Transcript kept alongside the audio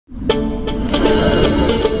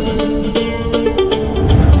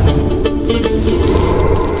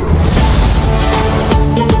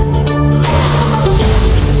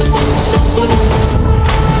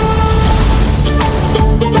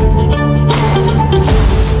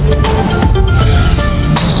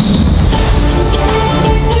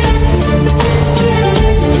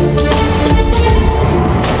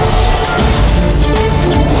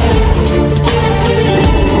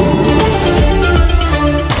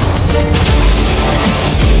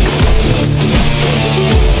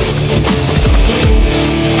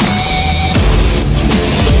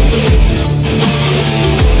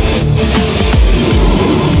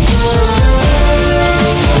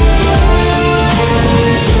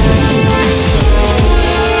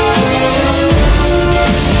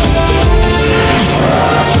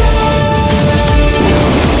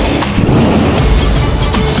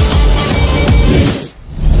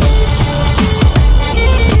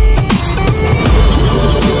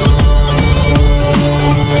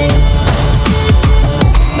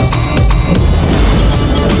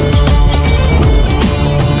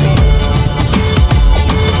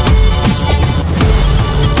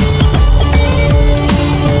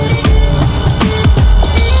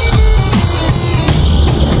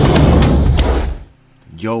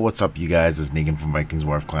what's up you guys, it's Negan from Vikings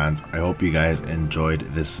War of Clans. I hope you guys enjoyed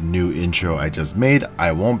this new intro I just made.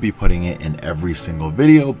 I won't be putting it in every single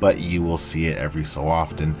video, but you will see it every so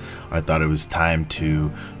often. I thought it was time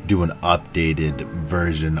to do an updated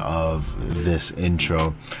version of this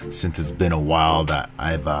intro since it's been a while that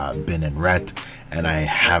I've been in Ret and I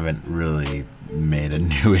haven't really made a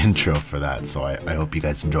new intro for that, so I hope you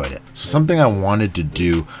guys enjoyed it. So something I wanted to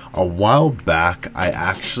do a while back, I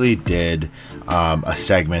actually did a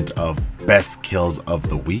segment of best kills of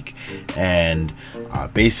the week, and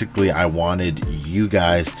basically I wanted you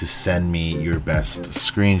guys to send me your best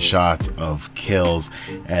screenshots of kills,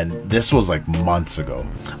 and this was like months ago.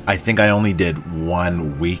 I think I only did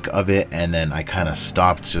 1 week of it and then I kind of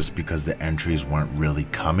stopped just because the entries weren't really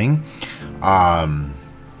coming.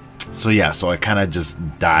 So yeah, so I kind of just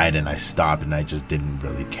died and I stopped and I just didn't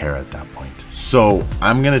really care at that point. So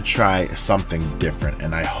I'm gonna try something different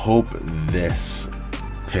and I hope this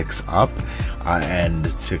picks up, and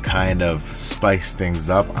to kind of spice things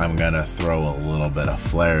up, I'm gonna throw a little bit of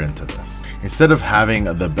flair into this. Instead of having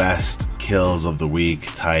the best kills of the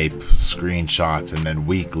week type screenshots and then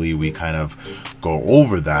weekly we kind of go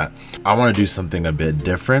over that, I want to do something a bit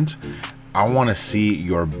different. I want to see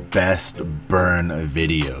your best burn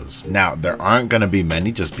videos. Now, there aren't going to be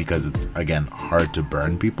many just because it's, again, hard to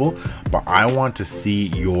burn people, but I want to see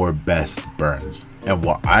your best burns. And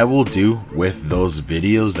what I will do with those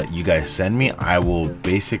videos that you guys send me, I will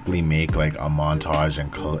basically make like a montage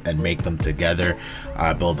and make them together,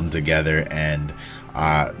 build them together, and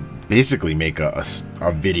basically make a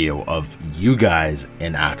video of you guys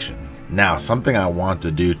in action. Now, something I want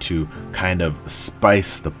to do to kind of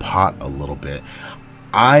spice the pot a little bit,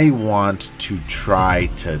 I want to try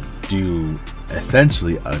to do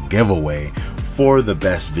essentially a giveaway for the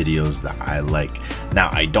best videos that I like. Now,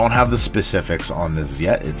 I don't have the specifics on this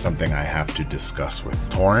yet. It's something I have to discuss with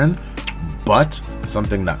Torin, but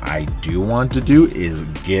something that I do want to do is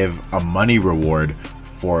give a money reward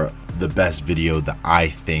for the best video that I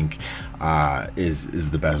think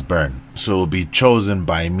is the best burn. So it'll be chosen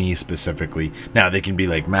by me specifically. Now they can be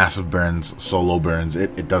like massive burns, solo burns,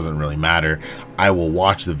 it doesn't really matter. I will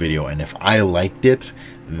watch the video, and if I liked it,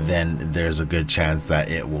 then there's a good chance that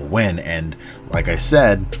it will win. And like I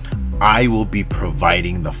said, I will be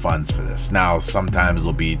providing the funds for this. Now, sometimes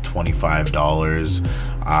it'll be $25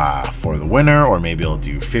 for the winner, or maybe I'll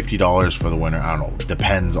do $50 for the winner. I don't know,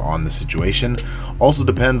 depends on the situation. Also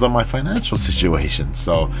depends on my financial situation.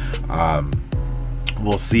 So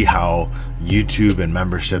we'll see how YouTube and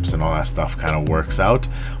memberships and all that stuff kind of works out,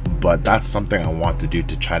 but that's something I want to do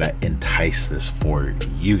to try to entice this for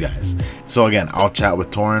you guys. So again, I'll chat with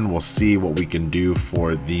Torin, we'll see what we can do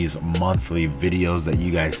for these monthly videos that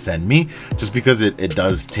you guys send me, just because it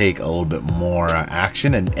does take a little bit more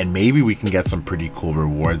action, and maybe we can get some pretty cool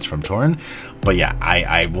rewards from Torin. But yeah,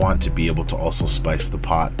 I want to be able to also spice the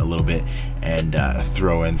pot a little bit and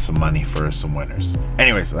throw in some money for some winners.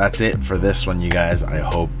 Anyways, that's it for this one, you guys. I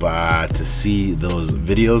hope to see those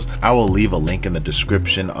videos. I will leave a link in the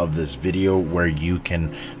description of this video where you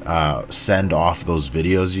can send off those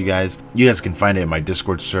videos. You guys can find it in my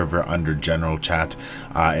Discord server under general chat.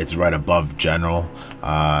 It's right above general,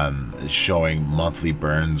 showing monthly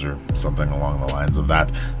burns or something along the lines of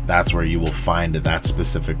that. That's where you will find that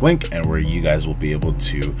specific link and where you guys will be able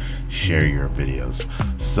to share your videos.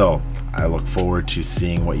 So I look forward to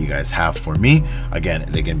seeing what you guys have for me. Again,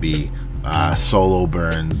 they can be solo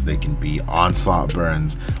burns, they can be onslaught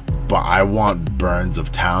burns, but I want burns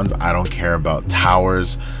of towns. I don't care about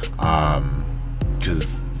towers,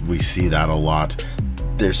 because we see that a lot.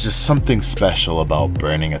 There's just something special about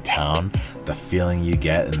burning a town, the feeling you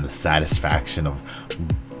get and the satisfaction of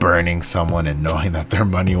burning someone and knowing that their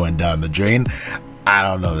money went down the drain. I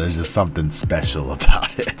don't know, there's just something special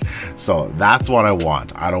about it. So that's what I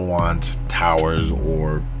want. I don't want towers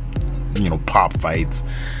or, you know, pop fights.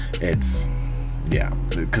 It's, yeah,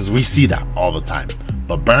 because we see that all the time.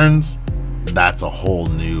 But burns, that's a whole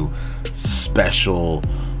new special,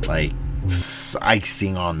 like,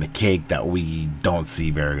 icing on the cake that we don't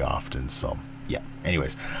see very often. So yeah,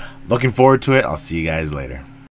 anyways, looking forward to it. I'll see you guys later.